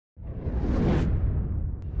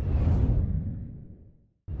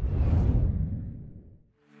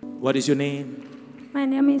What is your name? My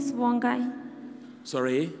name is Wongai.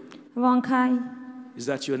 Sorry? Wongai. Is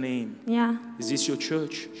that your name? Yeah. Is this your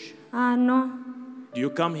church? No. Do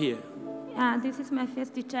you come here? Yeah, this is my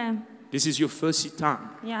first time. This is your first time?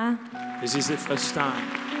 Yeah. This is the first time.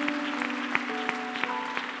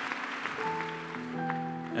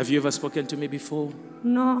 Have you ever spoken to me before?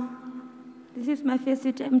 No. This is my first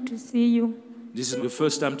time to see you. This is your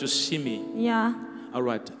first time to see me? Yeah. All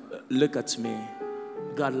right. Look at me.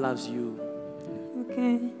 God loves you.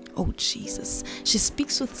 Okay. Oh, Jesus. She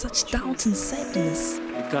speaks with such doubt and sadness.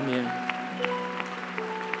 You come here.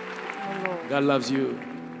 God loves you.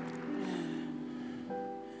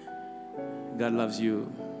 God loves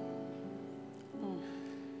you.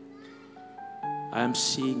 I am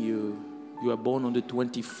seeing you. You were born on the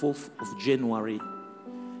 24th of January,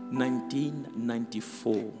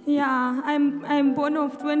 1994. Yeah, I'm born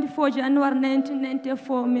of 24 January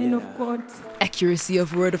 1994, man of God. Accuracy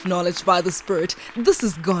of word of knowledge by the Spirit. This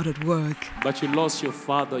is God at work. But you lost your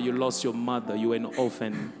father, you lost your mother, you were an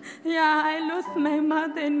orphan. Yeah, I lost my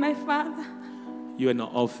mother and my father. You were an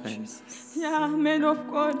orphan. Yeah, man of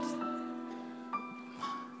God.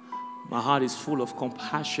 My heart is full of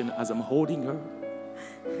compassion as I'm holding her.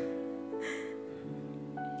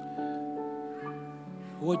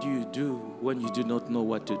 What do you do when you do not know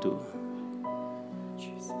what to do?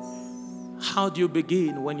 Jesus. How do you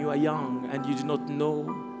begin when you are young and you do not know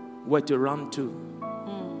where to run to?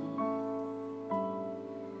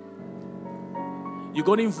 You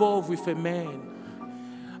got involved with a man.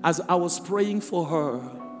 As I was praying for her,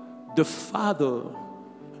 the father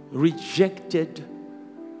rejected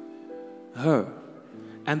her.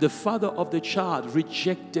 And the father of the child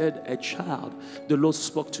rejected a child. The Lord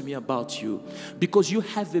spoke to me about you. Because you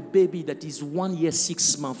have a baby that is 1 year,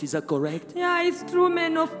 6 months. Is that correct? Yeah, it's true,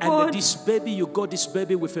 man of God. And this baby, you got this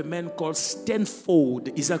baby with a man called Stanford.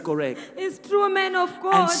 Is that correct? It's true, man of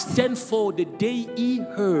God. And Stanford, the day he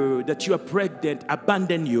heard that you are pregnant,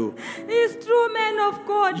 abandoned you. It's true, man of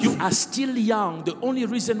God. You are still young. The only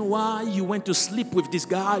reason why you went to sleep with this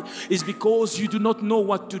guy is because you do not know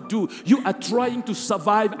what to do. You are trying to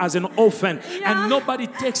survive as an orphan, and nobody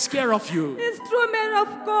takes care of you. It's true, man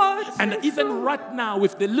of God. And it's even true. right now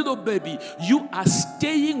with the little baby, you are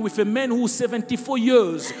staying with a man who's 74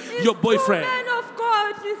 years, your boyfriend. It's true, man of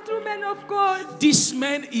God. It's true, man of God. This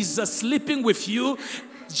man is sleeping with you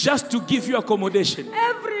just to give you accommodation.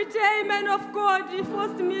 Every day, man of God, he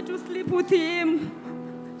forced me to sleep with him.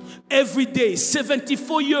 Every day,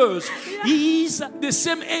 74 years. Yeah. He is the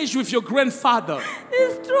same age with your grandfather.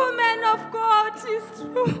 It's true, man of God. It's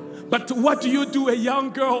true. But what do you do, a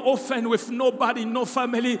young girl orphan with nobody, no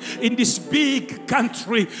family in this big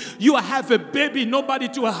country? You have a baby, nobody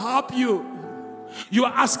to help you. You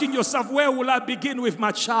are asking yourself, where will I begin with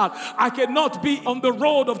my child? I cannot be on the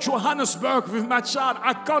road of Johannesburg with my child.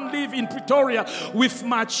 I can't live in Pretoria with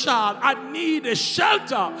my child. I need a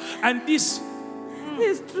shelter. And this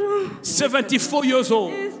is true. 74 years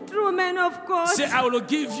old. It's true, man of God. Say, I will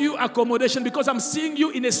give you accommodation because I'm seeing you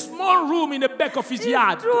in a small room in the back of his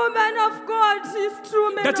yard. It's true, man of God. It's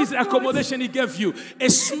true, man of God. That is the accommodation he gave you. A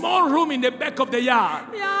small room in the back of the yard.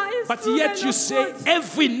 Yeah, it's but true, yet you say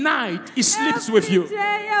every night he sleeps with you. Every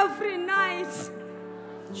day, every night.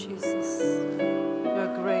 Jesus,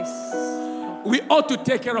 your grace. We ought to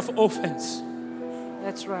take care of orphans.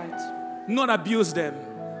 That's right. Not abuse them.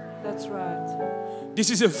 That's right. This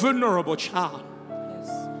is a vulnerable child. Yes.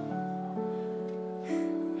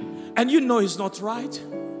 And you know it's not right.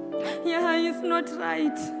 Yeah, it's not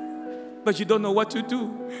right. But you don't know what to do.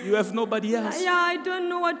 You have nobody else. Yeah, I don't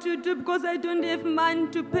know what to do because I don't have money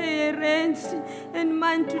to pay rent and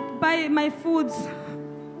money to buy my foods.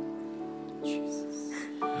 Jesus.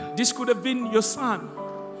 This could have been your son,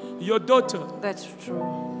 your daughter. That's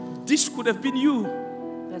true. This could have been you.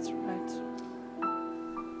 That's right.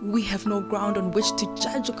 We have no ground on which to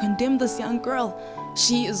judge or condemn this young girl.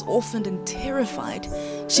 She is orphaned and terrified.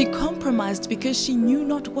 She compromised because she knew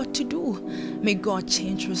not what to do. May God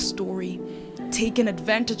change her story. Taken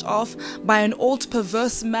advantage of by an old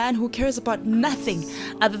perverse man who cares about nothing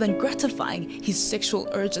other than gratifying his sexual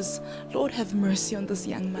urges. Lord, have mercy on this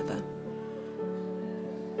young mother.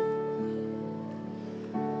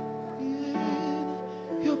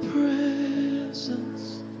 Your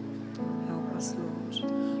presence. Help us, Lord.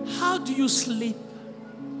 How do you sleep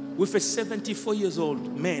with a 74 years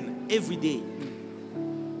old man every day?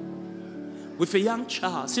 With a young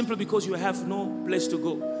child, simply because you have no place to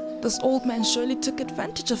go. This old man surely took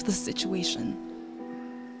advantage of the situation.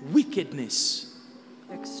 Wickedness.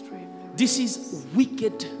 Extremely. This is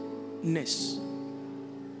wickedness.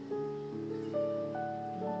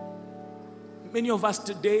 Many of us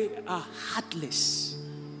today are heartless.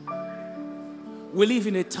 We live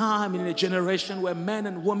in a time, in a generation where men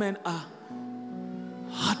and women are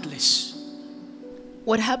heartless.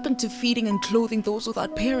 What happened to feeding and clothing those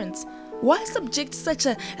without parents? Why subject such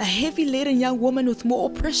a heavy-laden young woman with more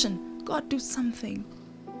oppression? God, do something.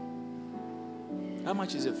 How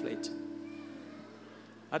much is a flat?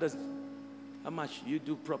 How much you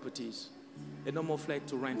do properties? A normal flat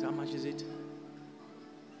to rent, how much is it?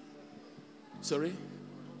 Sorry?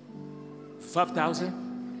 5,000?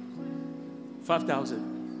 5,000.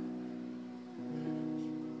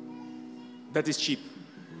 That is cheap.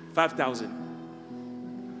 5,000.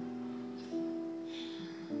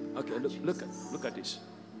 Okay, look at this.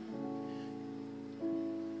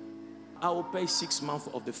 I will pay 6 months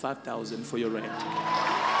of the 5,000 for your rent.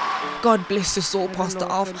 God bless your soul, Pastor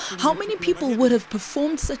Alph. How many people would have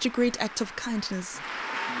performed such a great act of kindness?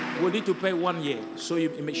 We'll need to pay 1 year, so you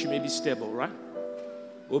may be stable, right?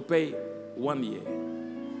 We'll pay 1 year.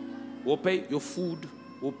 We'll pay your food.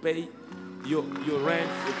 We'll pay your rent.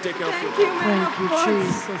 We'll take care of your Thank you,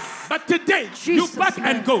 Jesus. But today, you back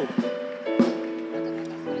and go.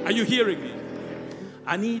 Are you hearing me?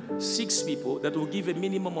 I need 6 people that will give a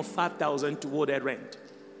minimum of 5,000 toward their rent.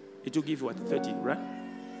 It will give what, 30, right?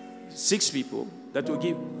 6 people that will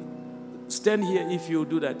give. Stand here if you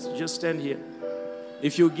do that. Just stand here.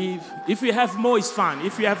 If you give, if you have more, it's fine.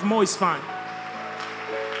 If you have more, it's fine.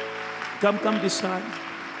 Come this side.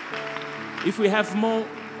 If we have more,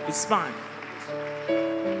 it's fine.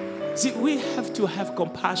 See, we have to have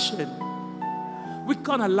compassion. We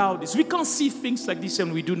can't allow this. We can't see things like this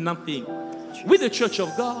and we do nothing. We're the church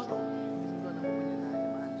of God.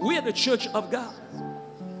 We are the church of God.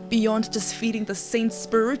 Beyond just feeding the saints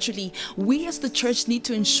spiritually, we as the church need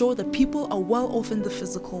to ensure that people are well off in the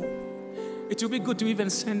physical. It will be good to even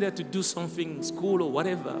send her to do something, school or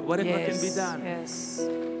whatever can be done. Yes.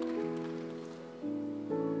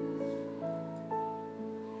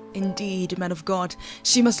 Indeed, man of God,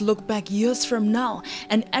 she must look back years from now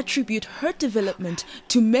and attribute her development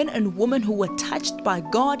to men and women who were touched by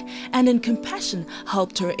God and in compassion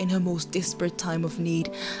helped her in her most desperate time of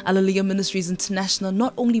need. Alleluia Ministries International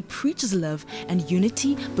not only preaches love and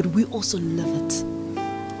unity, but we also live it.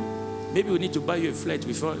 Maybe we need to buy you a flat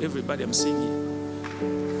before everybody I'm seeing here.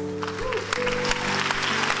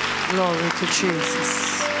 Glory to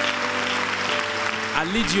Jesus. I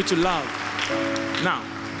lead you to love. Now,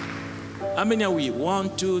 how many are we?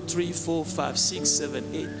 1, 2, 3, 4, 5, 6, 7,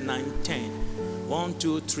 8, 9, 10. 1,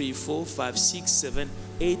 2, 3, 4, 5, 6, 7,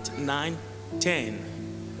 8, 9, 10.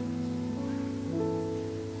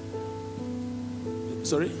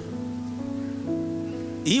 Sorry?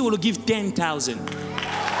 He will give 10,000.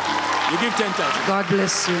 You give 10,000. God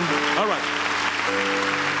bless you. All right.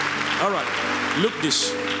 All right. Look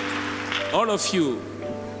this. All of you,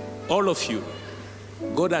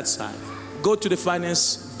 go that side. Go to the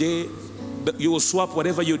finance day. You will swap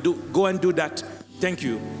whatever you do. Go and do that. Thank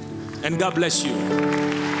you. And God bless you.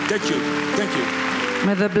 Thank you. Thank you.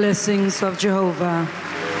 May the blessings of Jehovah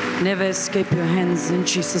never escape your hands in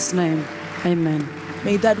Jesus' name. Amen.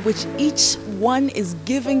 May that which each one is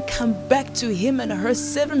giving come back to him and her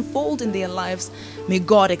sevenfold in their lives. May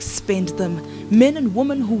God expend them, men and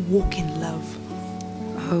women who walk in love.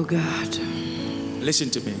 Oh God. Listen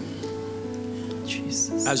to me.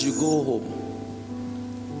 Jesus. As you go home,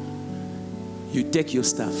 you take your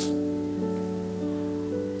stuff.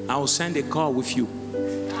 I will send a car with you.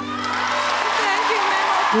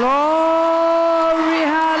 Glory,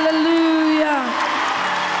 hallelujah.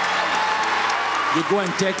 You go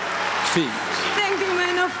and take things. Thank you,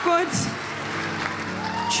 man of God.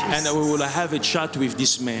 And we will have a chat with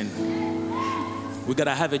this man. We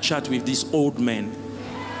gotta have a chat with this old man.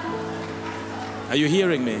 Are you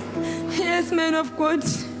hearing me? Yes, man of God.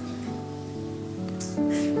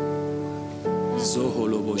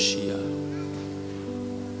 Zoholoboshia.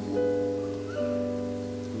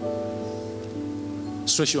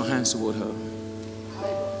 Stretch your hands toward her.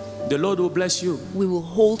 The Lord will bless you. We will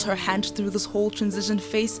hold her hand through this whole transition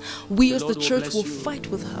phase. We as the church will you. fight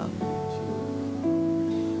with her.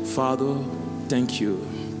 Father, thank you.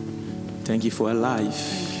 Thank you for a life.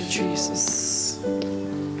 Thank you, Jesus,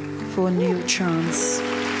 for a new chance.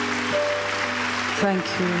 Thank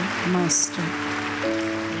you, Master.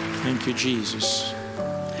 Thank you, Jesus.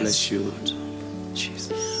 Bless you.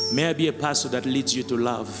 Jesus. May I be a pastor that leads you to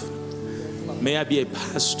love. May I be a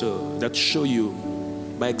pastor that show you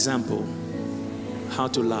by example how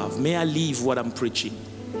to love. May I live what I'm preaching.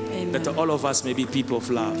 Amen. That all of us may be people of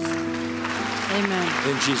love. Amen.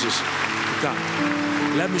 In Jesus. Come.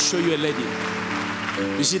 Let me show you a lady.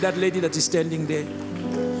 You see that lady that is standing there?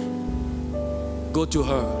 Go to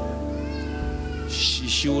her.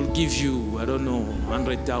 She will give you, I don't know,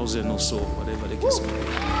 100,000 or so, whatever the case may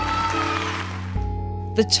be.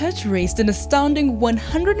 The church raised an astounding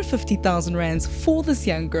 150,000 rands for this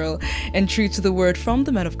young girl, and true to the word from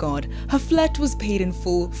the man of God, her flat was paid in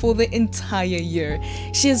full for the entire year.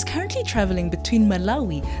 She is currently traveling between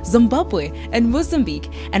Malawi, Zimbabwe, and Mozambique,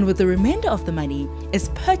 and with the remainder of the money is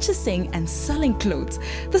purchasing and selling clothes.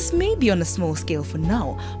 This may be on a small scale for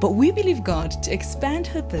now, but we believe God to expand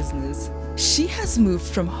her business. She has moved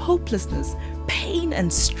from hopelessness, pain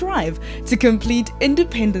and strife to complete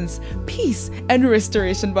independence, peace and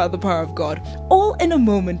restoration by the power of God, all in a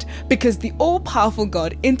moment because the all-powerful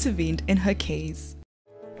God intervened in her case.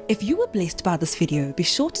 If you were blessed by this video, be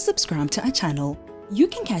sure to subscribe to our channel. You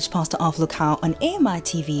can catch Pastor Alph LUKAU on AMI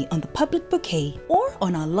TV on the public bouquet or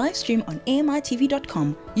on our live stream on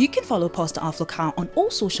AMITV.com. You can follow Pastor Alph LUKAU on all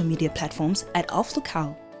social media platforms at Alph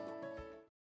LUKAU.